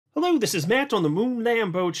Hello, this is Matt on the Moon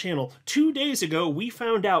Lambo channel. 2 days ago, we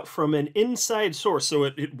found out from an inside source, so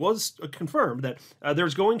it was confirmed, that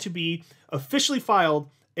there's going to be officially filed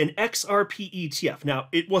an XRP ETF. Now,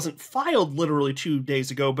 it wasn't filed literally 2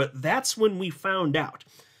 days ago, but that's when we found out.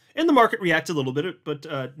 And the market reacted a little bit, but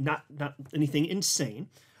not anything insane.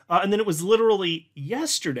 And then it was literally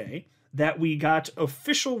yesterday that we got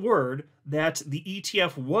official word that the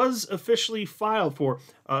ETF was officially filed for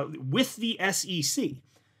with the SEC.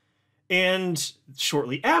 And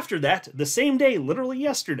shortly after that, the same day, literally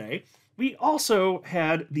yesterday, we also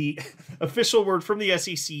had the official word from the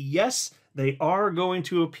SEC. Yes, they are going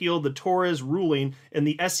to appeal the Torres ruling in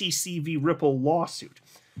the SEC v. Ripple lawsuit.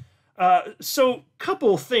 So,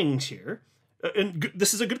 couple things here, and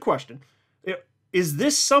this is a good question. Is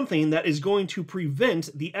this something that is going to prevent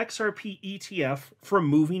the XRP ETF from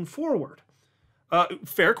moving forward?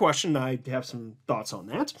 Fair question. I have some thoughts on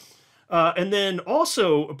that. And then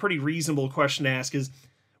also a pretty reasonable question to ask is,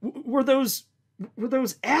 were those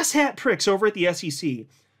asshat pricks over at the SEC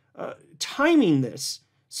timing this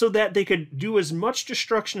so that they could do as much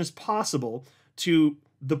destruction as possible to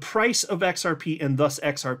the price of XRP and thus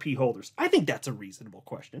XRP holders? I think that's a reasonable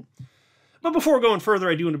question. But before going further,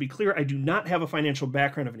 I do want to be clear, I do not have a financial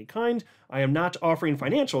background of any kind. I am not offering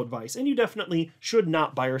financial advice, and you definitely should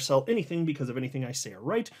not buy or sell anything because of anything I say or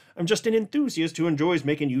write. I'm just an enthusiast who enjoys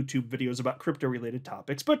making YouTube videos about crypto-related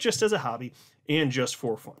topics, but just as a hobby and just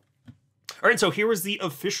for fun. All right, so here was the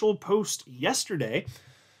official post yesterday.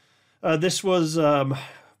 This was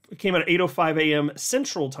came out at 8:05 a.m.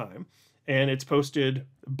 Central Time, and it's posted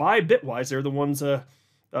by Bitwise. They're the ones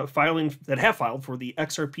filing that have filed for the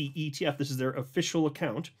XRP ETF. This is their official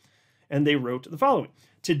account, and they wrote the following.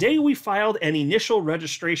 Today we filed an initial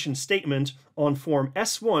registration statement on Form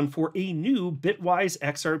S1 for a new Bitwise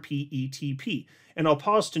XRP ETP. And I'll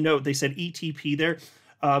pause to note they said ETP there.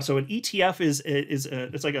 So an ETF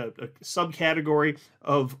it's like a subcategory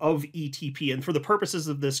of ETP. And for the purposes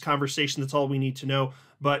of this conversation, that's all we need to know.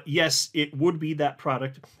 But yes, it would be that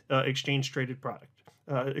product, exchange-traded product.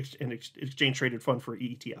 An exchange-traded fund for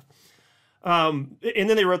ETF. And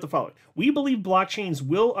then they wrote the following. We believe blockchains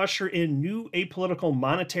will usher in new apolitical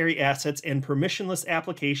monetary assets and permissionless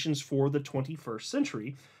applications for the 21st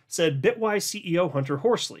century, said Bitwise CEO Hunter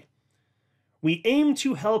Horsley. We aim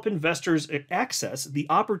to help investors access the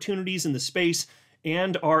opportunities in the space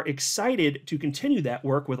and are excited to continue that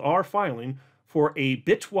work with our filing for a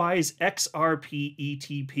Bitwise XRP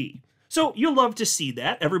ETP. So you'll love to see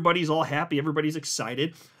that. Everybody's all happy. Everybody's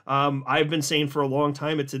excited. I've been saying for a long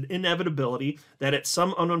time, it's an inevitability that at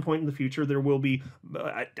some unknown point in the future, there will be,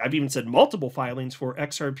 I've even said multiple filings for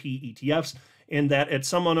XRP ETFs, and that at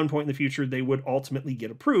some unknown point in the future, they would ultimately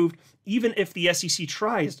get approved, even if the SEC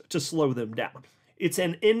tries to slow them down. It's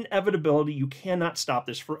an inevitability. You cannot stop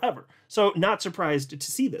this forever. So not surprised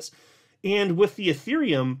to see this. And with the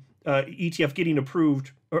Ethereum ETF getting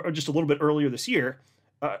approved or just a little bit earlier this year,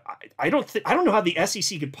 I don't know how the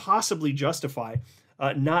SEC could possibly justify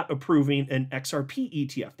not approving an XRP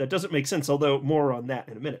ETF. That doesn't make sense, although more on that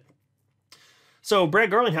in a minute. So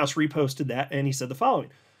Brad Garlinghouse reposted that, and he said the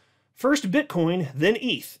following. First Bitcoin, then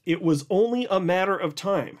ETH. It was only a matter of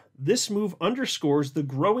time. This move underscores the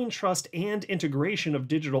growing trust and integration of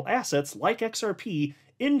digital assets like XRP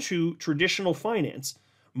into traditional finance,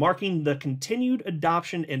 marking the continued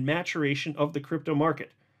adoption and maturation of the crypto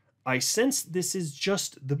market. I sense this is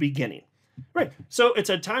just the beginning. Right, so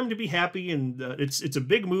it's a time to be happy, and it's a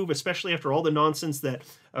big move, especially after all the nonsense that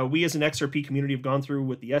we as an XRP community have gone through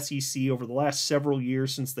with the SEC over the last several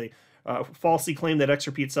years since they falsely claimed that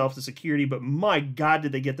XRP itself is a security, but my God,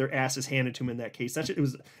 did they get their asses handed to them in that case. It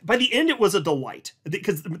was, by the end, it was a delight,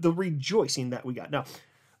 because the rejoicing that we got.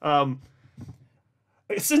 Now,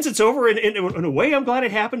 since it's over, in a way, I'm glad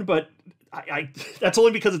it happened, but that's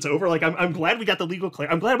only because it's over. Like, I'm glad we got the legal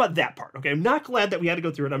clarity. I'm glad about that part. Okay, I'm not glad that we had to go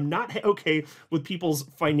through it. I'm not okay with people's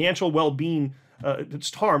financial well-being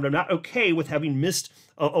just harmed. I'm not okay with having missed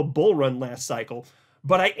a bull run last cycle.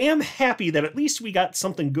 But I am happy that at least we got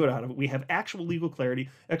something good out of it. We have actual legal clarity.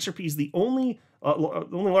 XRP is the only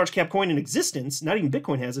large cap coin in existence. Not even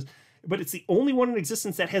Bitcoin has it, but it's the only one in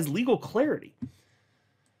existence that has legal clarity.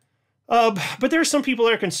 But there are some people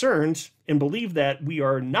that are concerned and believe that we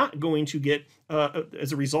are not going to get,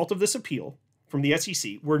 as a result of this appeal from the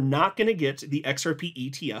SEC, we're not going to get the XRP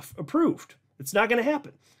ETF approved. It's not going to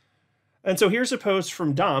happen. And so here's a post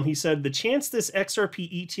from Dom. He said, the chance this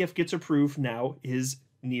XRP ETF gets approved now is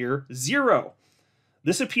near zero.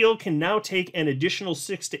 This appeal can now take an additional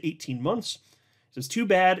 6 to 18 months. It's too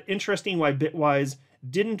bad. Interesting why Bitwise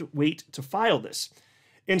didn't wait to file this.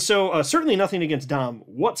 And so certainly nothing against Dom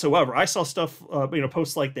whatsoever. I saw stuff,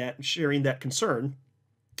 posts like that sharing that concern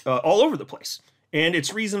all over the place. And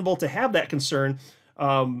it's reasonable to have that concern,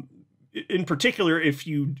 in particular, if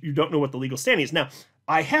you don't know what the legal standing is. Now,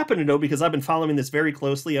 I happen to know because I've been following this very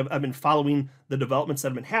closely. I've been following the developments that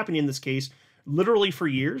have been happening in this case literally for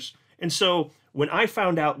years. And so when I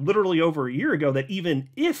found out literally over a year ago that even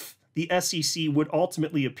if the SEC would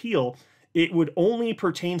ultimately appeal, it would only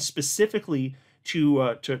pertain specifically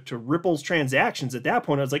to Ripple's transactions. At that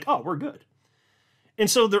point, I was like, oh, we're good. And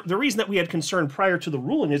so the reason that we had concern prior to the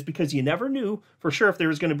ruling is because you never knew for sure if there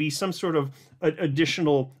was going to be some sort of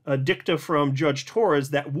additional dicta from Judge Torres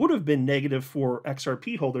that would have been negative for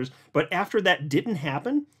XRP holders. But after that didn't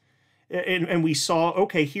happen, and we saw,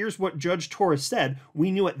 okay, here's what Judge Torres said, we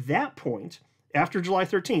knew at that point, after July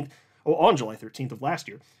 13th, on July 13th of last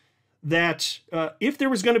year, that if there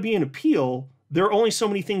was going to be an appeal, there are only so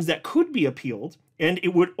many things that could be appealed, and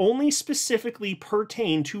it would only specifically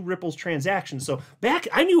pertain to Ripple's transactions. So back,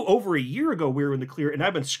 I knew over a year ago we were in the clear, and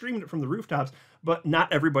I've been screaming it from the rooftops, but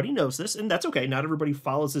not everybody knows this, and that's okay. Not everybody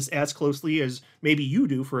follows this as closely as maybe you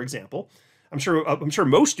do, for example. I'm sure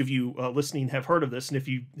most of you listening have heard of this, and if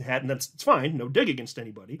you hadn't, it's fine. No dig against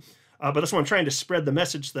anybody. But that's why I'm trying to spread the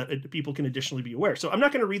message that people can additionally be aware. So I'm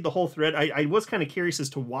not going to read the whole thread. I was kind of curious as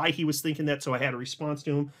to why he was thinking that, so I had a response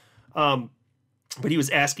to him. But he was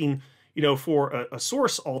asking, for a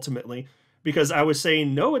source ultimately, because I was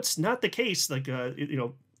saying, no, it's not the case. Like,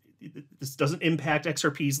 this doesn't impact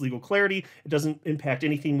XRP's legal clarity. It doesn't impact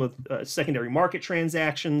anything with secondary market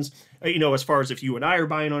transactions. As far as if you and I are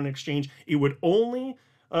buying on an exchange, it would only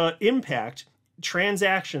impact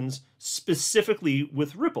transactions specifically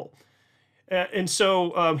with Ripple. And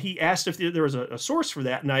so he asked if there was a source for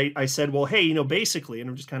that. And I said, well, hey, basically, and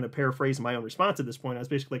I'm just kind of paraphrasing my own response at this point. I was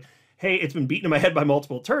basically like, hey, it's been beaten in my head by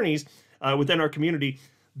multiple attorneys within our community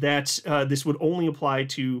that this would only apply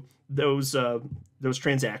to those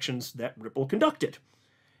transactions that Ripple conducted.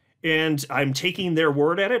 And I'm taking their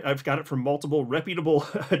word at it. I've got it from multiple reputable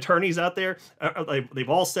attorneys out there. They've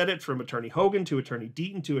all said it, from Attorney Hogan to Attorney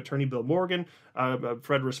Deaton to Attorney Bill Morgan,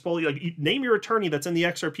 Fred Rispoli. Like, name your attorney that's in the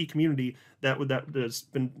XRP community that has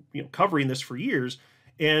been covering this for years,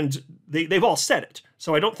 and they've all said it.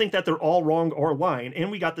 So I don't think that they're all wrong or lying.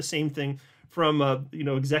 And we got the same thing from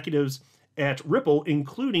executives at Ripple,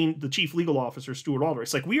 including the chief legal officer, Stuart Alder.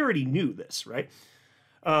 It's like, we already knew this, right?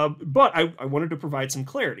 But I wanted to provide some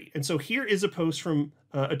clarity. And so here is a post from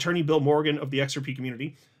Attorney Bill Morgan of the XRP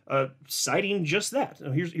community citing just that.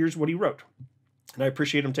 Here's what he wrote. And I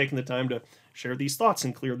appreciate him taking the time to share these thoughts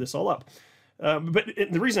and clear this all up. But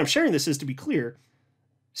the reason I'm sharing this is to be clear.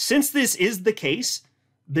 Since this is the case,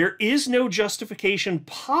 there is no justification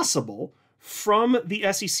possible from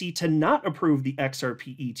the SEC to not approve the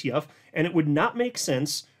XRP ETF, and it would not make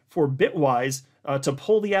sense for Bitwise to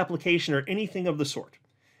pull the application or anything of the sort.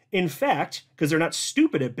 In fact, because they're not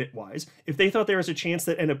stupid at Bitwise, if they thought there was a chance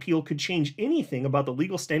that an appeal could change anything about the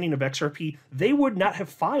legal standing of XRP, they would not have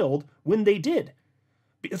filed when they did.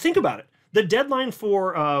 Think about it. The deadline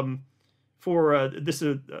for this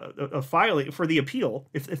filing for the appeal,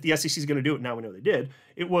 if the SEC is going to do it, now we know they did,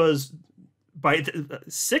 it was by the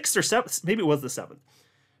 6th or 7th, maybe it was the 7th.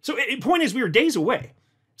 So the point is, we were days away.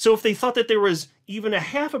 So if they thought that there was even a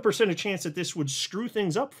 0.5% chance that this would screw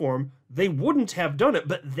things up for them, they wouldn't have done it.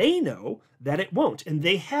 But they know that it won't, and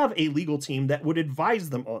they have a legal team that would advise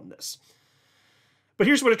them on this. But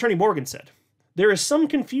here's what Attorney Morgan said. There is some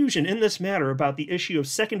confusion in this matter about the issue of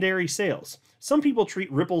secondary sales. Some people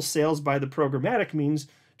treat Ripple's sales by the programmatic means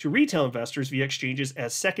to retail investors via exchanges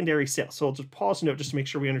as secondary sales. So I'll just pause a note just to make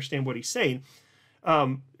sure we understand what he's saying.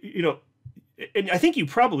 And I think you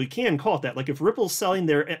probably can call it that. Like, if Ripple's selling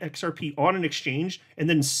their XRP on an exchange and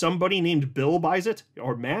then somebody named Bill buys it,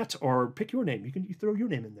 or Matt, or pick your name. You throw your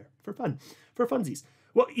name in there for fun, for funsies.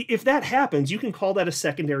 Well, if that happens, you can call that a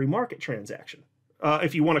secondary market transaction.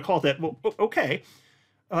 If you want to call it that, well, okay.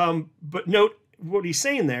 But note what he's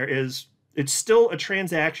saying there is it's still a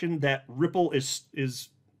transaction that Ripple is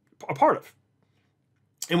a part of.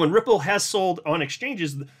 And when Ripple has sold on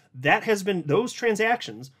exchanges, those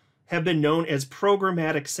transactions have been known as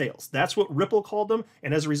programmatic sales. That's what Ripple called them,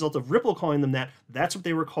 and as a result of Ripple calling them that, that's what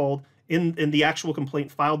they were called in the actual complaint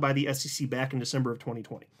filed by the SEC back in December of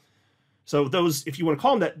 2020. So those, if you want to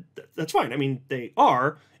call them that, that's fine. I mean, they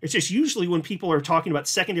are. It's just usually when people are talking about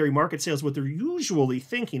secondary market sales, what they're usually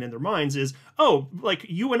thinking in their minds is, oh, like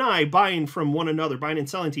you and I buying from one another, buying and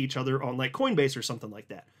selling to each other on like Coinbase or something like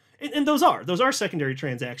that. And those are secondary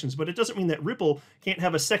transactions, but it doesn't mean that Ripple can't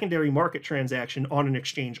have a secondary market transaction on an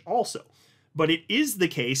exchange also. But it is the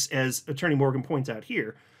case, as Attorney Morgan points out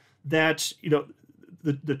here, that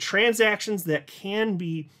the transactions that can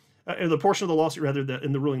be, the portion of the lawsuit rather that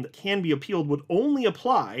in the ruling that can be appealed would only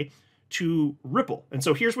apply to Ripple. And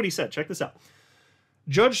so here's what he said. Check this out.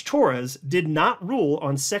 Judge Torres did not rule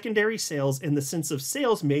on secondary sales in the sense of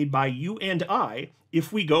sales made by you and I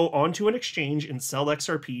if we go onto an exchange and sell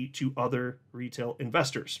XRP to other retail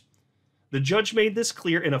investors. The judge made this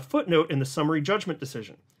clear in a footnote in the summary judgment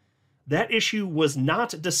decision. That issue was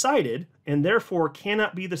not decided and therefore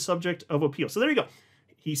cannot be the subject of appeal. So there you go.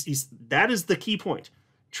 That is the key point.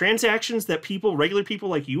 Transactions that regular people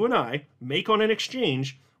like you and I, make on an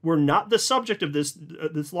exchange were not the subject of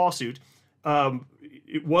this lawsuit.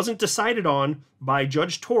 It wasn't decided on by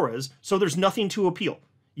Judge Torres, so there's nothing to appeal.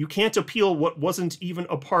 You can't appeal what wasn't even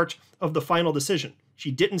a part of the final decision.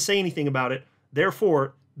 She didn't say anything about it.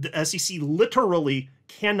 Therefore, the SEC literally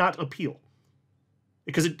cannot appeal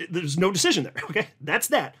because there's no decision there. Okay, that's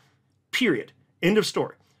that. Period. End of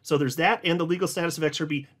story. So there's that, and the legal status of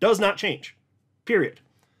XRP does not change. Period.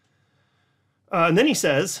 And then he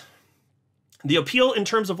says, the appeal in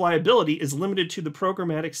terms of liability is limited to the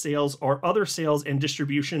programmatic sales or other sales and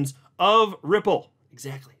distributions of Ripple.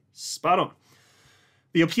 Exactly. Spot on.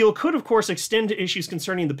 The appeal could, of course, extend to issues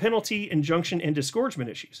concerning the penalty, injunction, and disgorgement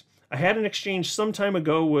issues. I had an exchange some time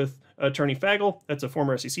ago with Attorney Fagel, that's a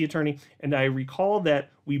former SEC attorney, and I recall that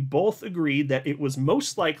we both agreed that it was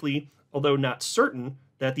most likely, although not certain,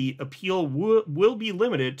 that the appeal will be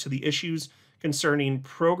limited to the issues concerning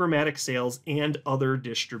programmatic sales and other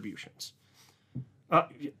distributions.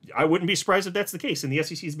 I wouldn't be surprised if that's the case. And the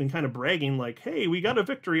SEC has been kind of bragging like, hey, we got a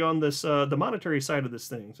victory on this, the monetary side of this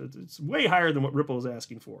thing. So it's way higher than what Ripple is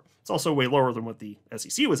asking for. It's also way lower than what the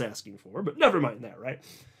SEC was asking for, but never mind that, right?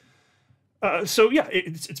 So yeah,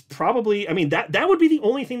 it's probably, I mean, that would be the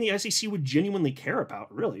only thing the SEC would genuinely care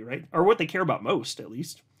about, really, right? Or what they care about most, at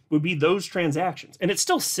least, would be those transactions. And it's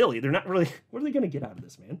still silly. They're not really, what are they going to get out of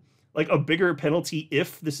this, man? Like a bigger penalty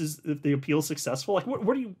if the appeal is successful? Like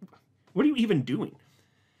what are you even doing?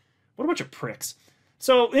 What a bunch of pricks.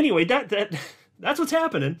 So anyway, that's what's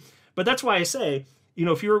happening. But that's why I say, you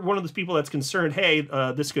know, if you're one of those people that's concerned, hey,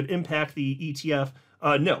 this could impact the ETF,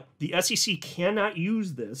 no, the SEC cannot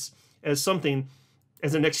use this as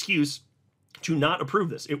an excuse to not approve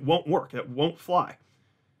this. It won't work. It won't fly.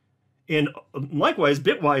 And likewise,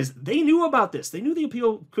 Bitwise, they knew about this. They knew the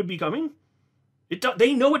appeal could be coming.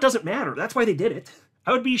 They know it doesn't matter. That's why they did it.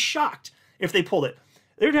 I would be shocked if they pulled it.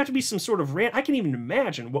 There'd have to be some sort of rant. I can't even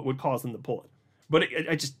imagine what would cause them to pull it. But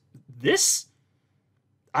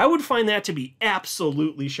I would find that to be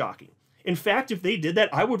absolutely shocking. In fact, if they did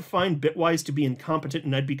that, I would find Bitwise to be incompetent,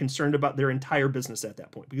 and I'd be concerned about their entire business at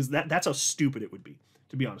that point, because that's how stupid it would be,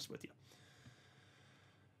 to be honest with you.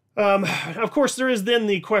 Of course, there is then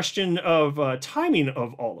the question of timing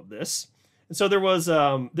of all of this. And so there was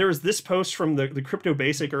this post from the Crypto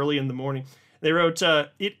Basic early in the morning. They wrote,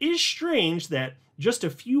 it is strange that just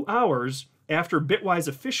a few hours after Bitwise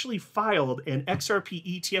officially filed an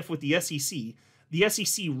XRP ETF with the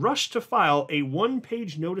SEC rushed to file a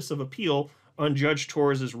one-page notice of appeal on Judge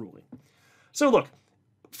Torres' ruling. So look,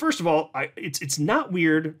 first of all, it's not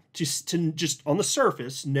weird to just on the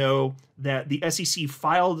surface know that the SEC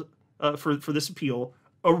filed for this appeal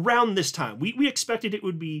around this time. We expected it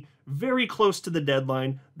would be very close to the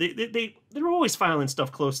deadline. They're always filing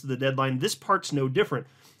stuff close to the deadline. This part's no different.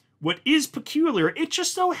 What is peculiar, it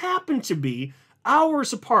just so happened to be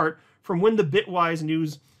hours apart from when the Bitwise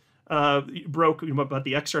news broke about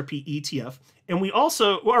the XRP ETF. And we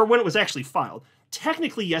also, or when it was actually filed.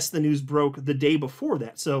 Technically, yes, the news broke the day before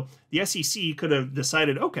that. So the SEC could have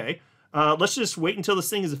decided, okay, let's just wait until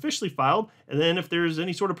this thing is officially filed. And then if there's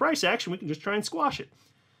any sort of price action, we can just try and squash it.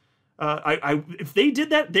 If they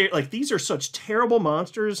did that, these are such terrible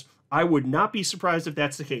monsters. I would not be surprised if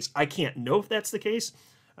that's the case. I can't know if that's the case.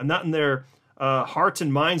 I'm not in their hearts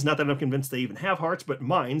and minds. Not that I'm convinced they even have hearts, but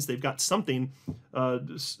minds. They've got something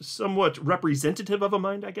somewhat representative of a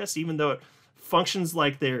mind, I guess, even though it functions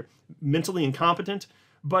like they're mentally incompetent.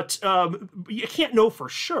 But you can't know for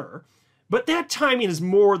sure. But that timing is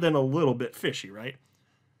more than a little bit fishy, right?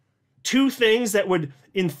 Two things that would,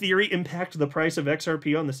 in theory, impact the price of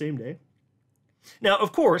XRP on the same day. Now,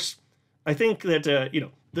 of course, I think that,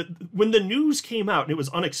 when the news came out and it was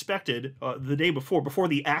unexpected the day before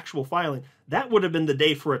the actual filing, that would have been the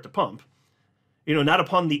day for it to pump. Not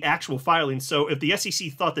upon the actual filing. So if the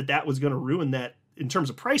SEC thought that was going to ruin that in terms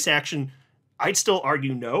of price action, I'd still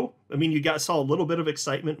argue no. I mean, you saw a little bit of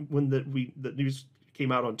excitement when the news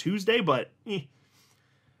came out on Tuesday, but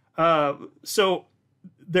so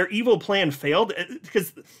their evil plan failed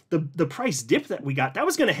because the price dip that we got, that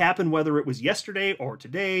was going to happen whether it was yesterday or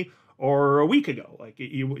today or a week ago. Like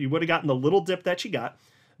you would have gotten the little dip that you got.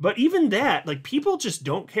 But even that, like people just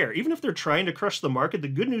don't care. Even if they're trying to crush the market, the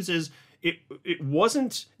good news is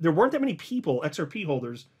there weren't that many people, XRP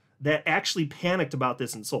holders, that actually panicked about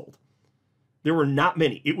this and sold. There were not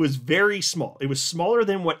many. It was very small. It was smaller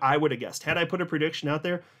than what I would have guessed. Had I put a prediction out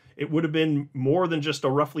there, it would have been more than just a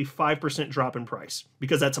roughly 5% drop in price,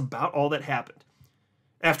 because that's about all that happened.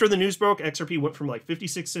 After the news broke, XRP went from like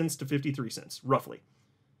 56 cents to 53 cents, roughly,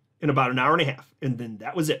 in about an hour and a half. And then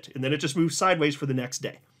that was it. And then it just moved sideways for the next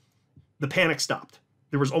day. The panic stopped.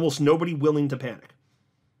 There was almost nobody willing to panic.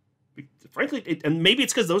 Frankly, and maybe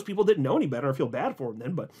it's because those people didn't know any better. I feel bad for them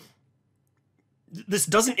then, but this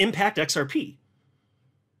doesn't impact XRP.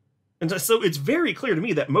 And so it's very clear to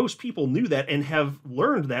me that most people knew that and have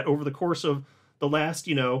learned that over the course of the last,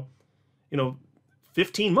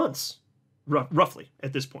 15 months, roughly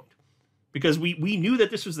at this point. Because we knew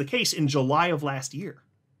that this was the case in July of last year.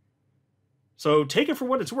 So take it for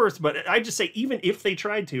what it's worth, but I just say even if they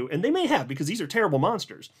tried to, and they may have because these are terrible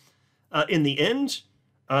monsters, in the end,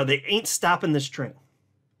 they ain't stopping this train.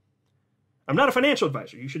 I'm not a financial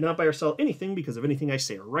advisor. You should not buy or sell anything because of anything I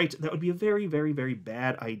say or write. That would be a very, very, very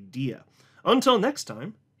bad idea. Until next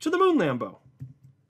time, to the moon, Lambo.